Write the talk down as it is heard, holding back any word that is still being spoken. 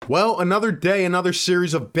Well, another day, another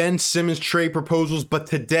series of Ben Simmons trade proposals, but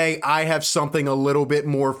today I have something a little bit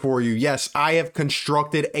more for you. Yes, I have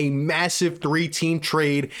constructed a massive three-team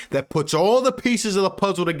trade that puts all the pieces of the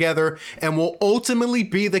puzzle together and will ultimately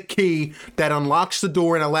be the key that unlocks the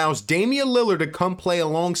door and allows Damian Lillard to come play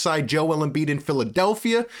alongside Joel Embiid in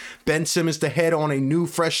Philadelphia, Ben Simmons to head on a new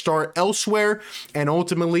fresh start elsewhere, and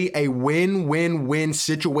ultimately a win-win-win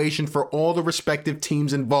situation for all the respective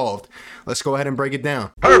teams involved. Let's go ahead and break it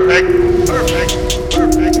down. Perfect.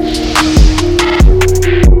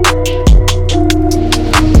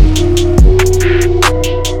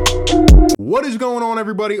 What is going on,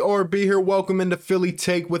 everybody? RB here. Welcome into Philly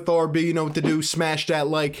Take with RB. You know what to do. Smash that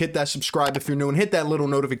like, hit that subscribe if you're new, and hit that little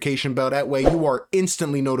notification bell. That way you are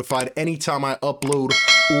instantly notified anytime I upload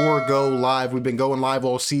or go live. We've been going live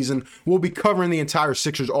all season. We'll be covering the entire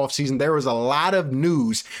Sixers offseason. There is a lot of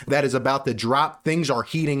news that is about to drop. Things are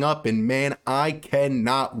heating up, and man, I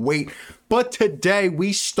cannot wait. But today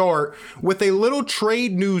we start with a little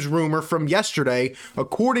trade news rumor from yesterday.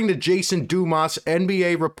 According to Jason Dumas,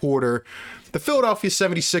 NBA reporter, the Philadelphia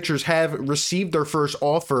 76ers have received their first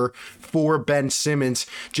offer for Ben Simmons.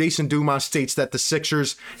 Jason Dumas states that the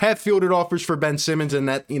Sixers have fielded offers for Ben Simmons and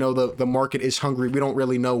that, the market is hungry. We don't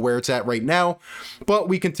really know where it's at right now, but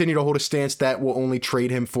we continue to hold a stance that will only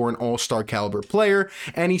trade him for an all-star caliber player.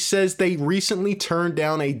 And he says they recently turned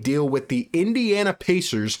down a deal with the Indiana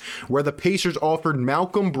Pacers where the Pacers offered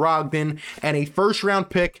Malcolm Brogdon and a first-round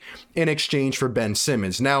pick in exchange for Ben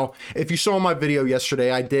Simmons. Now, if you saw my video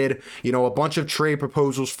yesterday, I did, a bunch of trade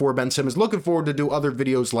proposals for Ben Simmons. Looking forward to do other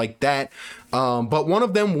videos like that. But one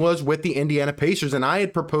of them was with the Indiana Pacers, and I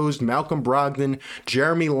had proposed Malcolm Brogdon,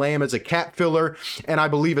 Jeremy Lamb as a cap filler, and I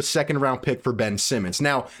believe a second-round pick for Ben Simmons.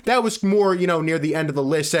 Now, that was more, near the end of the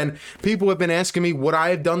list, and people have been asking me, would I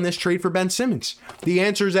have done this trade for Ben Simmons? The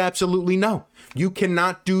answer is absolutely no. You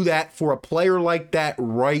cannot do that for a player like that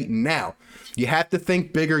right now. You have to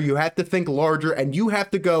think bigger, you have to think larger, and you have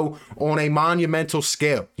to go on a monumental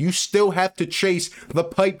scale. You still have to chase the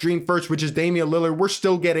pipe dream first, which is Damian Lillard. We're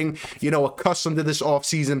still getting, accustomed to this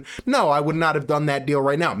offseason. No, I would not have done that deal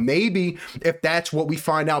right now. Maybe if that's what we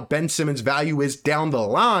find out Ben Simmons' value is down the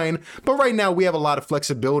line, but right now we have a lot of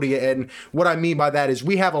flexibility, and what I mean by that is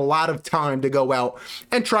we have a lot of time to go out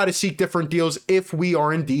and try to seek different deals if we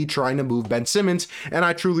are indeed trying to move Ben Simmons, and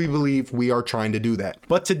I truly believe we are trying to do that.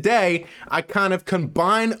 But today, I kind of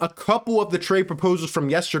combine a couple of the trade proposals from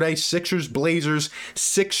yesterday, Sixers, Blazers,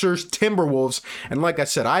 Sixers, Timberwolves, and like I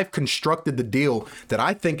said, I've constructed the deal that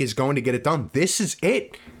I think is going to get it done. This is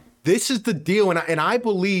it. This is the deal, and I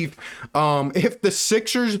believe if the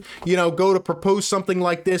Sixers, go to propose something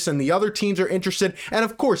like this and the other teams are interested, and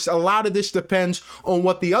of course, a lot of this depends on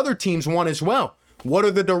what the other teams want as well. What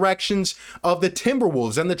are the directions of the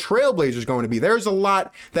Timberwolves and the Trailblazers going to be? There's a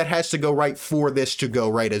lot that has to go right for this to go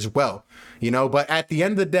right as well, but at the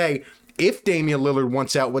end of the day, if Damian Lillard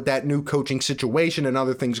wants out with that new coaching situation and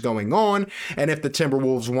other things going on, and if the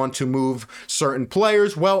Timberwolves want to move certain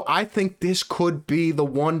players, well, I think this could be the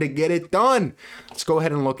one to get it done. Let's go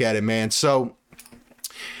ahead and look at it, man. So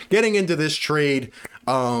getting into this trade,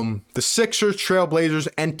 the Sixers, Trailblazers,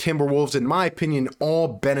 and Timberwolves, in my opinion, all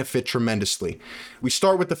benefit tremendously. We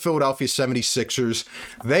start with the Philadelphia 76ers.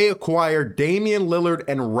 They acquired Damian Lillard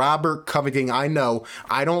and Robert Covington. I know,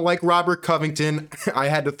 I don't like Robert Covington. I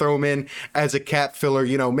had to throw him in as a cap filler,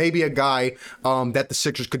 maybe a guy that the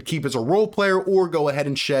Sixers could keep as a role player or go ahead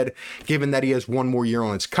and shed, given that he has one more year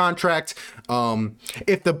on his contract.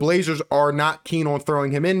 If the Blazers are not keen on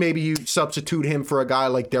throwing him in, maybe you substitute him for a guy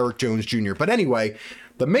like Derrick Jones Jr. But anyway,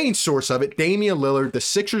 the main source of it, Damian Lillard, the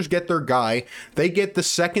Sixers get their guy. They get the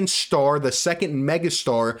second star, the second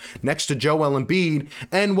megastar next to Joel Embiid.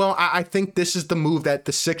 And, well, I think this is the move that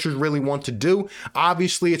the Sixers really want to do.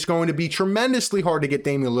 Obviously, it's going to be tremendously hard to get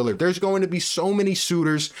Damian Lillard. There's going to be so many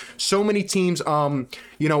suitors, so many teams, on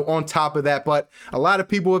top of that. But a lot of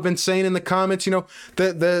people have been saying in the comments,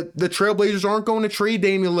 the Trailblazers aren't going to trade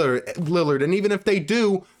Damian Lillard. And even if they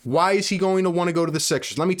do, why is he going to want to go to the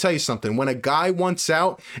Sixers? Let me tell you something. When a guy wants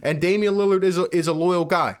out, and Damian Lillard is a loyal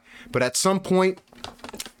guy, but at some point,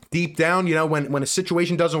 deep down, when a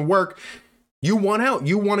situation doesn't work, you want out.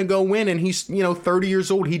 You want to go win, and he's 30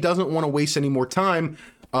 years old. He doesn't want to waste any more time.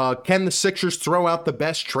 Can the Sixers throw out the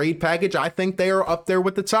best trade package? I think they are up there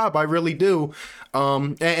with the top. I really do.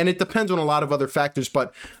 And it depends on a lot of other factors,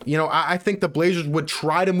 but, I think the Blazers would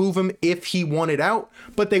try to move him if he wanted out,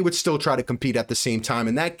 but they would still try to compete at the same time.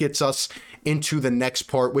 And that gets us into the next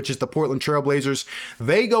part, which is the Portland Trailblazers.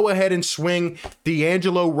 They go ahead and swing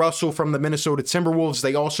D'Angelo Russell from the Minnesota Timberwolves.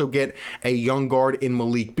 They also get a young guard in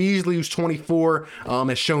Malik Beasley, who's 24,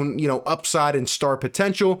 has shown, upside and star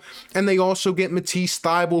potential. And they also get Matisse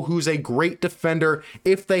Thybulle, who's a great defender.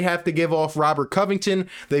 If they have to give off Robert Covington,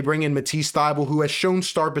 they bring in Matisse Thybulle, who has shown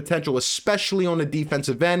star potential, especially on the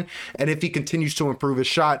defensive end. And if he continues to improve his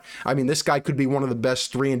shot, I mean, this guy could be one of the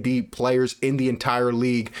best 3-and-D players in the entire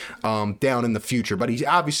league down in the future. But he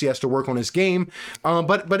obviously has to work on his game.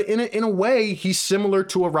 But in a way, he's similar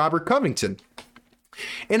to a Robert Covington.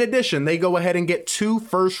 In addition, they go ahead and get 2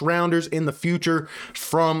 first-rounders in the future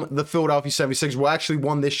from the Philadelphia 76ers. Well, actually,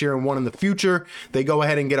 one this year and one in the future. They go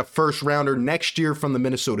ahead and get a first-rounder next year from the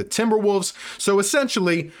Minnesota Timberwolves. So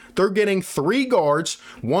essentially, they're getting 3 guards,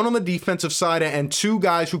 1 on the defensive side, and 2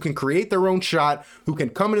 guys who can create their own shot, who can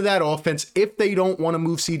come into that offense. If they don't want to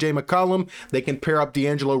move CJ McCollum, they can pair up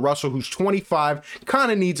D'Angelo Russell, who's 25, kind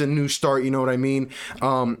of needs a new start, you know what I mean?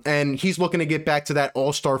 And he's looking to get back to that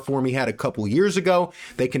all-star form he had a couple years ago.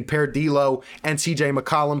 They can pair D'Lo and CJ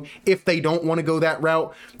McCollum. If they don't want to go that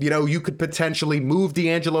route, you could potentially move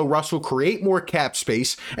D'Angelo Russell, create more cap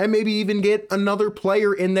space, and maybe even get another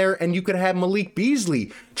player in there, and you could have Malik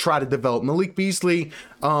Beasley try to develop. Malik Beasley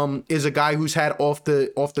is a guy who's had off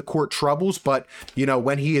the court troubles, but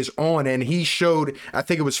when he is on, and he showed, I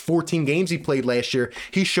think it was 14 games he played last year,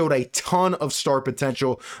 he showed a ton of star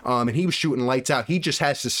potential, and he was shooting lights out. He just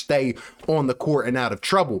has to stay on the court and out of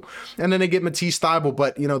trouble. And then they get Matisse Thybulle,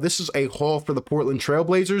 but this is a haul for the Portland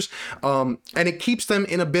Trailblazers, and it keeps them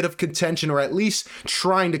in a bit of contention, or at least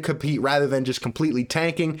trying to compete rather than just completely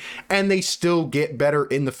tanking, and they still get better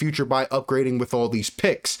in the future by upgrading with all these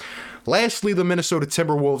picks. Lastly, the Minnesota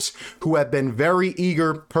Timberwolves, who have been very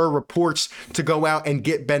eager, per reports, to go out and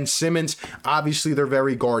get Ben Simmons. Obviously, they're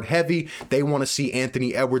very guard heavy. They want to see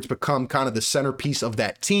Anthony Edwards become kind of the centerpiece of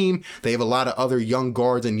that team. They have a lot of other young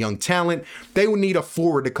guards and young talent. They would need a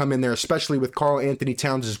forward to come in there, especially with Karl Anthony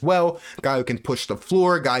Towns as well. A guy who can push the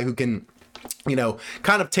floor, a guy who can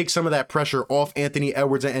kind of take some of that pressure off Anthony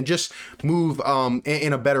Edwards and just move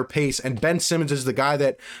in a better pace. And Ben Simmons is the guy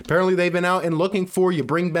that apparently they've been out and looking for. You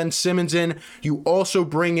bring Ben Simmons in. You also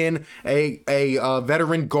bring in a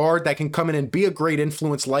veteran guard that can come in and be a great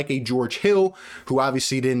influence, like a George Hill, who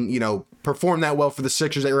obviously didn't, perform that well for the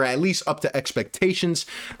Sixers. They were at least up to expectations.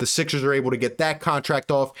 The Sixers are able to get that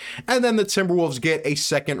contract off. And then the Timberwolves get a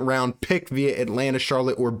 2nd-round pick via Atlanta,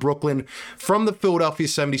 Charlotte, or Brooklyn from the Philadelphia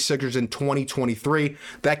 76ers in 2023.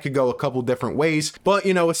 That could go a couple different ways. But,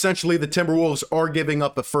 essentially the Timberwolves are giving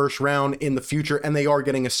up a 1st round in the future, and they are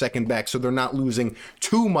getting a 2nd back, so they're not losing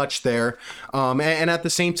too much there. And at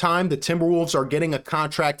the same time, the Timberwolves are getting a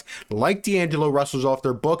contract like D'Angelo Russell's off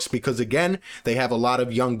their books because, again, they have a lot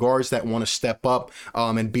of young guards that want to step up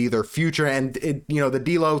and be their future. And the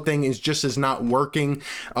D'Lo thing is not working.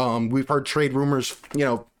 We've heard trade rumors,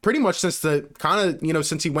 pretty much since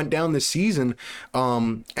since he went down this season,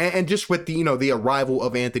 and just with the arrival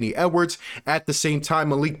of Anthony Edwards. At the same time,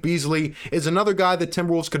 Malik Beasley is another guy that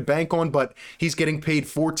Timberwolves could bank on, but he's getting paid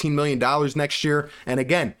 $14 million next year. And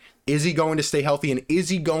again, is he going to stay healthy, and is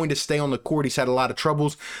he going to stay on the court? He's had a lot of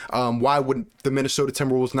troubles. Why would the Minnesota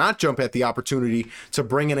Timberwolves not jump at the opportunity to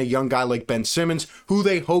bring in a young guy like Ben Simmons, who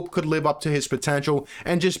they hope could live up to his potential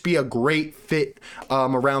and just be a great fit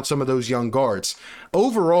around some of those young guards?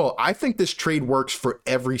 Overall, I think this trade works for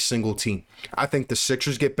every single team. I think the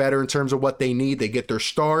Sixers get better in terms of what they need. They get their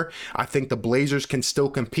star. I think the Blazers can still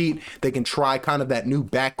compete. They can try kind of that new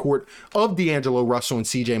backcourt of D'Angelo Russell and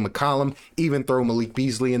CJ McCollum, even throw Malik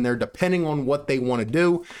Beasley in there, depending on what they want to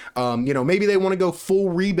do. Maybe they want to go full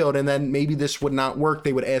rebuild, and then maybe this would not work.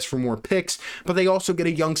 They would ask for more picks, but they also get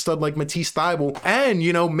a young stud like Matisse Thybulle. And,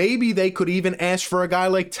 maybe they could even ask for a guy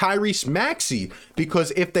like Tyrese Maxey,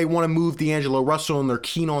 because if they want to move D'Angelo Russell and they're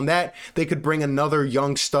keen on that, they could bring another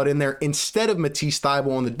young stud in there instead of Matisse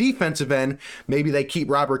Thybulle on the defensive end. Maybe they keep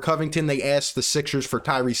Robert Covington. They ask the Sixers for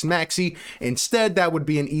Tyrese Maxey instead. That would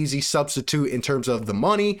be an easy substitute in terms of the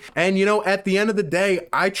money. And, at the end of the day,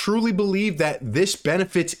 I truly believe that this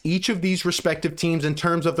benefits each of these respective teams in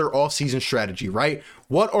terms of their offseason strategy, right?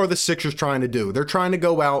 What are the Sixers trying to do? They're trying to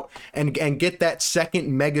go out and get that second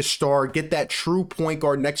mega star, get that true point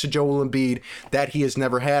guard next to Joel Embiid that he has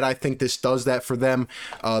never had. I think this does that for them.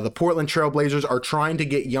 The Portland Trailblazers are trying to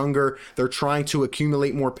get younger. They're trying to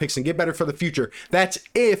accumulate more picks and get better for the future. That's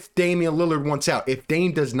if Damian Lillard wants out. If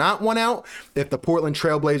Dame does not want out, if the Portland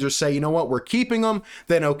Trailblazers say, you know what, we're keeping him,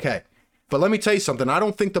 then okay. But let me tell you something. I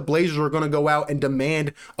don't think the Blazers are going to go out and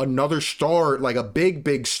demand another star, like a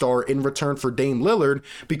big star, in return for Dame Lillard,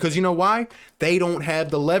 because you know why? They don't have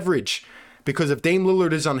the leverage. because if Dame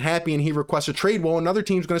Lillard is unhappy and he requests a trade, well, another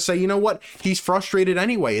team's going to say, you know what, he's frustrated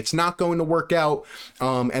anyway. It's not going to work out,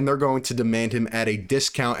 and they're going to demand him at a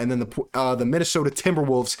discount. And then the Minnesota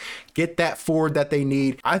Timberwolves get that forward that they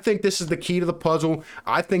need. I think this is the key to the puzzle.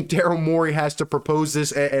 I think Daryl Morey has to propose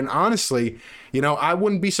this, and honestly, you know, I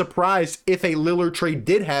wouldn't be surprised if a Lillard trade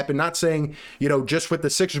did happen. Not saying, you know, just with the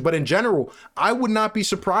Sixers, but in general, I would not be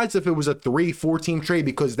surprised if it was a 3-4 team trade,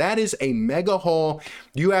 because that is a mega haul.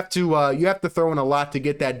 You have to throw in a lot to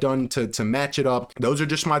get that done to match it up. Those are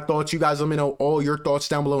just my thoughts. You guys let me know all your thoughts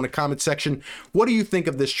down below in the comment section. What do you think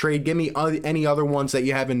of this trade? Give me any other ones that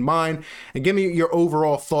you have in mind, and give me your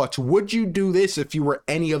overall thoughts. Would you do this if you were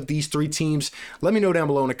any of these three teams? Let me know down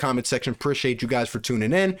below in the comment section. Appreciate you guys for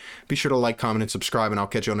tuning in. Be sure to like, comment, and subscribe, and I'll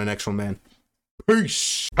catch you on the next one, man.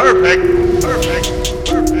 Peace. Perfect.